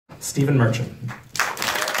Stephen Merchant.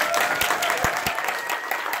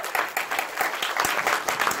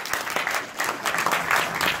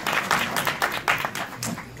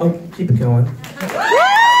 Oh, keep it going.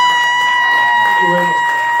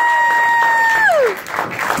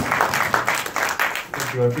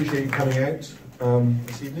 Thank you, I appreciate you coming out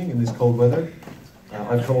this evening in this cold weather.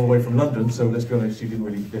 I've come all the way from London, so let's be honest, you didn't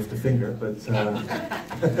really lift a finger, but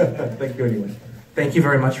thank you anyway. Thank you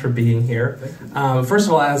very much for being here. First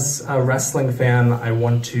of all, as a wrestling fan, I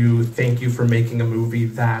want to thank you for making a movie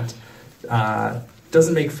that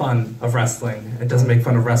doesn't make fun of wrestling. It doesn't make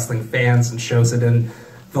fun of wrestling fans and shows it in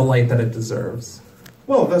the light that it deserves.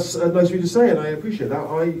 Well, that's nice of you to say, and I appreciate that.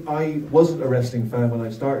 I wasn't a wrestling fan when I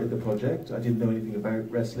started the project. I didn't know anything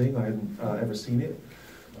about wrestling. I hadn't ever seen it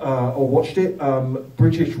or watched it.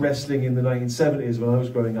 British wrestling in the 1970s, when I was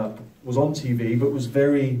growing up, was on TV, but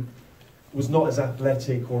was not as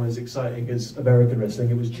athletic or as exciting as American wrestling.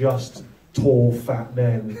 It was just tall, fat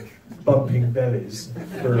men bumping bellies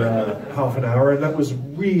for half an hour, and that was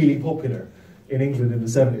really popular in England in the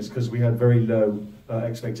 70s because we had very low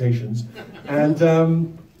expectations, and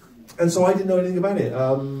so I didn't know anything about it.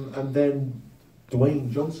 And then Dwayne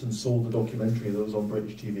Johnson saw the documentary that was on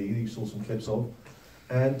British TV. He saw some clips of,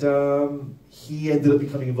 and he ended up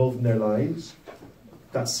becoming involved in their lives.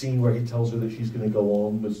 That scene where he tells her that she's going to go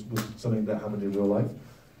on was something that happened in real life.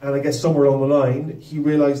 And I guess somewhere along the line, he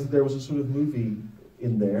realised that there was a sort of movie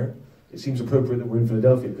in there. It seems appropriate that we're in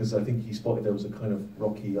Philadelphia because I think he spotted there was a kind of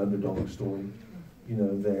rocky underdog story, you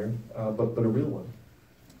know, there, but a real one.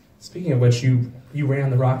 Speaking of which, you ran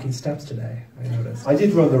the Rocky Steps today, I noticed. I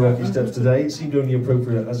did run the Rocky Steps today. It seemed only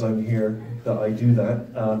appropriate as I'm here that I do that.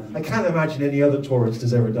 I can't imagine any other tourist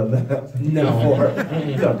has ever done that before.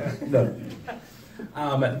 No.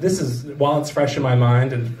 This is, while it's fresh in my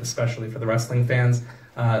mind, and especially for the wrestling fans,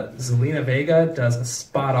 Zelina Vega does a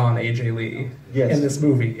spot-on AJ Lee in this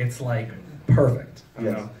movie. It's like perfect.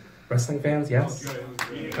 Yes. Wrestling fans, yes?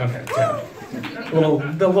 Okay, yeah.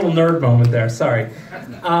 The little nerd moment there, sorry.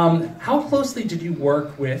 How closely did you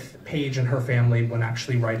work with Paige and her family when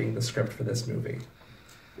actually writing the script for this movie?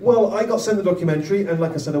 Well, I got sent the documentary, and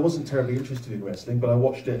like I said, I wasn't terribly interested in wrestling, but I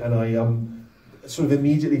watched it and I sort of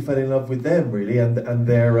immediately fell in love with them, really, and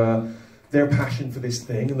their passion for this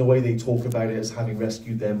thing and the way they talk about it as having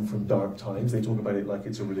rescued them from dark times. They talk about it like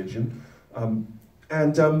it's a religion. I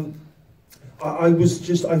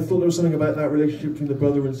thought there was something about that relationship between the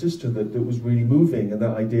brother and sister that was really moving, and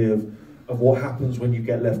that idea of what happens when you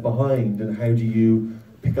get left behind and how do you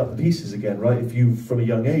pick up the pieces again, right? If you, from a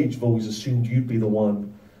young age, have always assumed you'd be the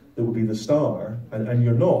one that would be the star, and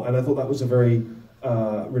you're not. And I thought that was a very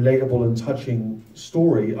relatable and touching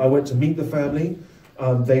story. I went to meet the family.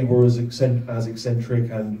 They were as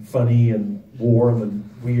eccentric and funny and warm and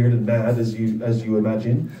weird and mad as you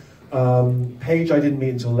imagine. Paige I didn't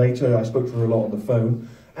meet until later. I spoke to her a lot on the phone,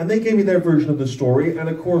 and they gave me their version of the story. And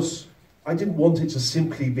of course, I didn't want it to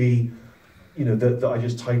simply be, you know, that I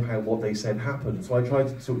just type out what they said happened. So I tried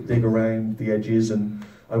to sort of dig around the edges, and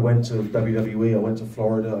I went to WWE, I went to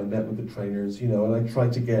Florida, I met with the trainers, you know, and I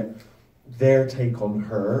tried to get their take on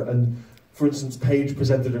her. And for instance, Paige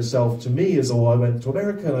presented herself to me as, oh, I went to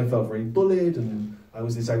America and I felt very bullied and I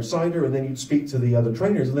was this outsider. And then you'd speak to the other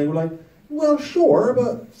trainers and they were like, well, sure,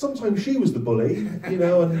 but sometimes she was the bully, you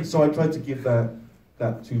know. And so I tried to give that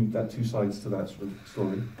two sides to that sort of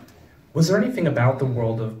story. Was there anything about the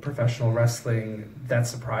world of professional wrestling that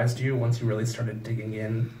surprised you once you really started digging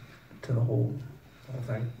in to the whole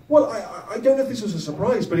thing? Well, I don't know if this was a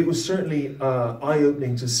surprise, but it was certainly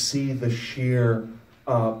eye-opening to see the sheer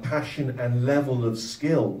passion and level of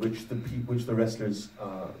skill which the wrestlers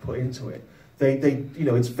put into it. They you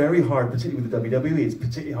know, it's very hard, particularly with the WWE. It's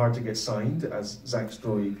particularly hard to get signed, as Zach's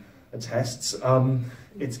story attests.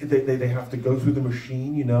 They have to go through the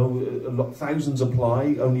machine. You know, thousands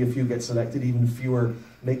apply, only a few get selected. Even fewer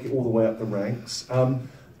make it all the way up the ranks. And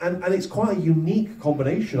it's quite a unique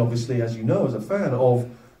combination, obviously, as you know, as a fan,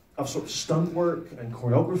 of sort of stunt work and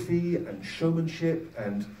choreography and showmanship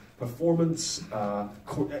and performance.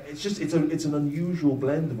 It's an unusual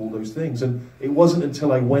blend of all those things. And it wasn't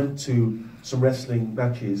until I went to some wrestling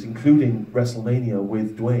matches, including WrestleMania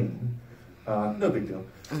with Dwayne, no big deal,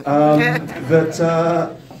 that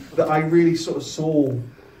I really sort of saw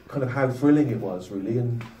kind of how thrilling it was, really.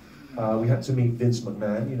 And we had to meet Vince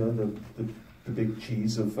McMahon, you know, the big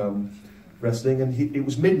cheese of wrestling, and it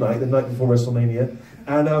was midnight the night before WrestleMania,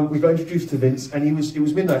 and we got introduced to Vince, and it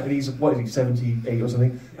was midnight, and he's, what is he, 78 or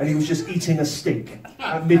something, and he was just eating a steak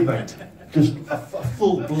at midnight, just a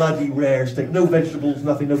full bloody rare steak, no vegetables,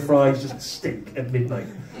 nothing, no fries, just steak at midnight,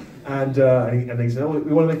 and they said, oh,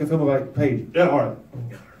 we want to make a film about Paige. Yeah, all right.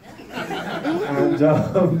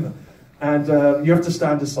 and you have to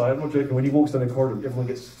stand aside. I'm not joking. When he walks down the corridor, everyone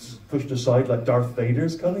gets pushed aside like Darth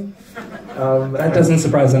Vader's coming. That doesn't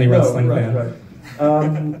surprise any wrestling fan. Right.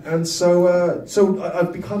 And so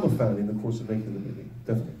I've become a fan in the course of making the movie,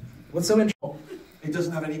 definitely. What's so interesting? It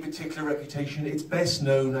doesn't have any particular reputation. It's best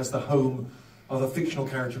known as the home of a fictional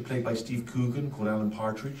character played by Steve Coogan called Alan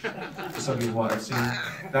Partridge. For some reason why I've seen.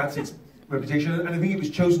 That's its reputation. And I think it was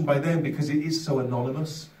chosen by them because it is so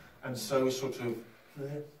anonymous and so sort of,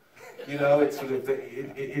 you know, it's sort of,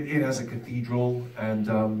 it has a cathedral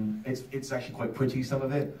and it's actually quite pretty, some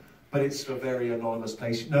of it, but it's a very anonymous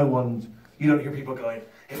place. No one, you don't hear people going,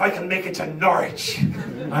 if I can make it to Norwich,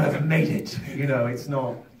 I'd have made it. You know, it's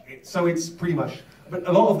not, so it's pretty much, but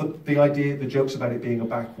a lot of the idea, the jokes about it being a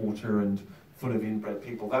backwater and full of inbred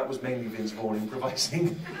people, that was mainly Vince Vaughn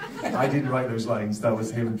improvising. I didn't write those lines, that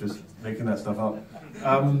was him just making that stuff up.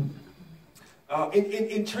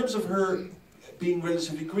 In terms of her being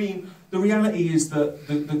relatively green, the reality is that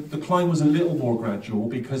the climb was a little more gradual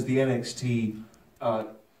because the NXT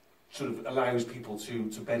sort of allows people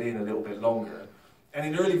to bed in a little bit longer. And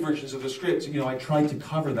in early versions of the script, you know, I tried to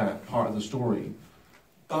cover that part of the story,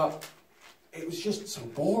 but it was just so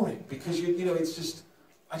boring because you know, it's just,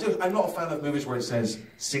 I'm not a fan of movies where it says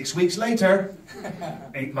 6 weeks later,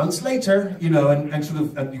 8 months later, you know, and sort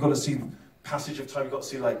of, and you've got to see passage of time. You've got to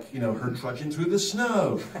see, like, you know, her trudging through the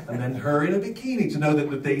snow, and then her in a bikini to know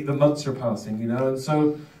that the months are passing, you know. And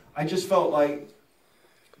so I just felt like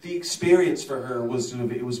the experience for her was sort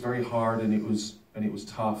of, it was very hard, and it was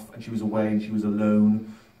tough, and she was away and she was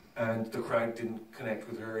alone, and the crowd didn't connect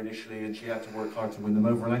with her initially, and she had to work hard to win them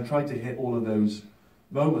over. And I tried to hit all of those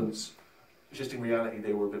moments. Just in reality,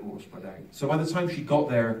 they were a bit more spread out. So by the time she got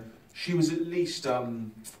there, she was at least, I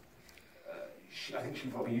think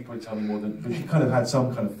you probably tell me more than, but she kind of had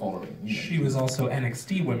some kind of following. You know? She was also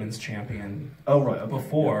NXT Women's Champion. Oh right, okay.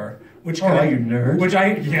 Before, which kind of, you nerd. Which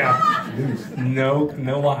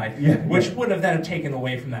no lie. Yeah. Which would have then taken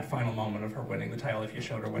away from that final moment of her winning the title if you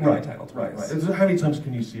showed her winning the title twice. Right. So how many times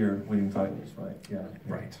can you see her winning titles? Right. Yeah.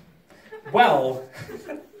 Right. Well.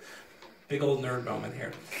 Big old nerd moment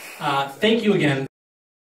here. Thank you again.